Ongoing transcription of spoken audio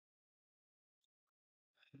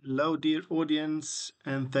Hello, dear audience,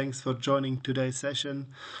 and thanks for joining today's session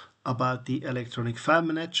about the electronic file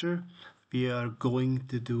manager. We are going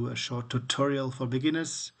to do a short tutorial for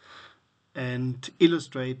beginners and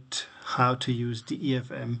illustrate how to use the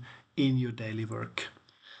EFM in your daily work.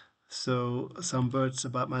 So, some words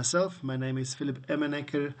about myself. My name is Philip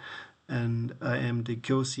Emmenegger, and I am the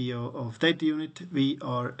co-CEO of Data Unit. We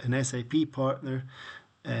are an SAP partner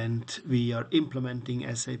and we are implementing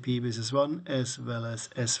SAP Business One as well as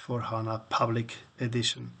S/4HANA Public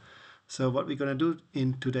Edition. So what we're going to do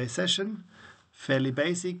in today's session, fairly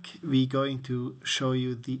basic, we're going to show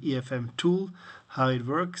you the EFM tool, how it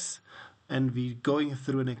works, and we're going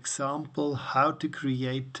through an example how to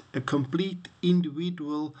create a complete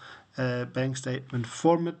individual bank statement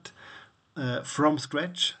format from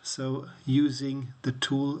scratch, so using the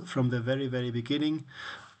tool from the very beginning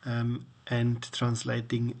and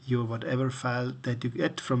translating your whatever file that you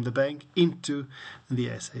get from the bank into the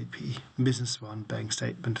SAP Business One bank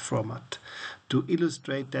statement format. To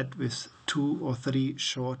illustrate that with 2 or 3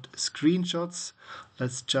 short screenshots,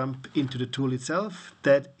 let's jump into the tool itself.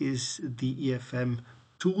 That is the EFM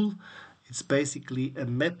tool. It's basically a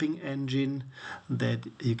mapping engine that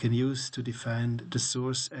you can use to define the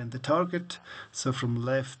source and the target, so from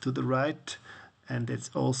left to the right, and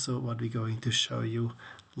it's also what we're going to show you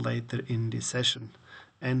later in this session.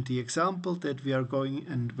 And the example that we are going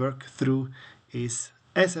and work through is,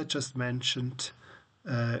 as I just mentioned,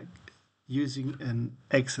 using an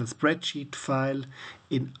Excel spreadsheet file.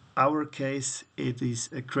 In our case, it is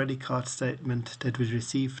a credit card statement that we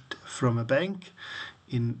received from a bank.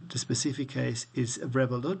 In the specific case, it's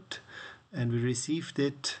Revolut, and we received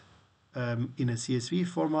it in a CSV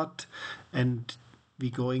format, and we're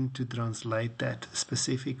going to translate that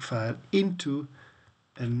specific file into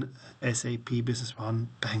an SAP Business One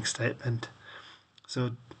bank statement.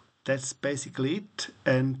 So that's basically it,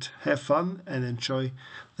 and have fun and enjoy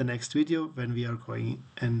the next video when we are going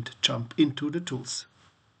and jump into the tools.